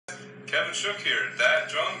Kevin Shook here,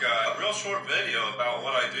 that drone guy. A real short video about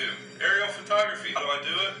what I do. Aerial photography. How do I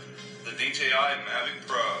do it? The DJI Mavic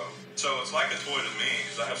Pro. So it's like a toy to me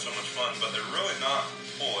because I have so much fun, but they're really not a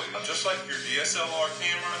toy. Just like your DSLR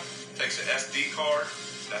camera takes an SD card,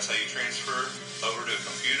 that's how you transfer over to a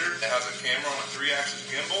computer. It has a camera on a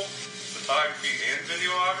 3-axis gimbal, photography and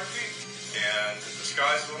videography, and the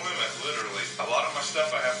sky's the limit, literally. A lot of my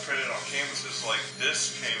stuff I have printed on canvases, like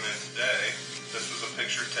this came in today. This was a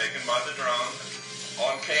picture taken by the drone.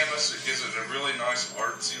 On canvas, it gives it a really nice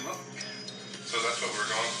artsy look. So that's what we're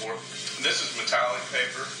going for. This is metallic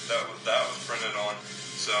paper that was printed on.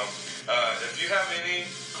 So if you have any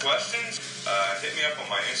questions, hit me up on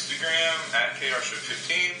my Instagram at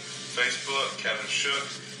KRShook15, Facebook, Kevin Shook,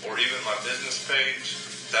 or even my business page,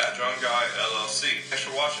 That Drone Guy LLC. Thanks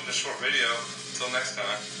for watching this short video. Until next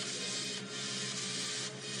time.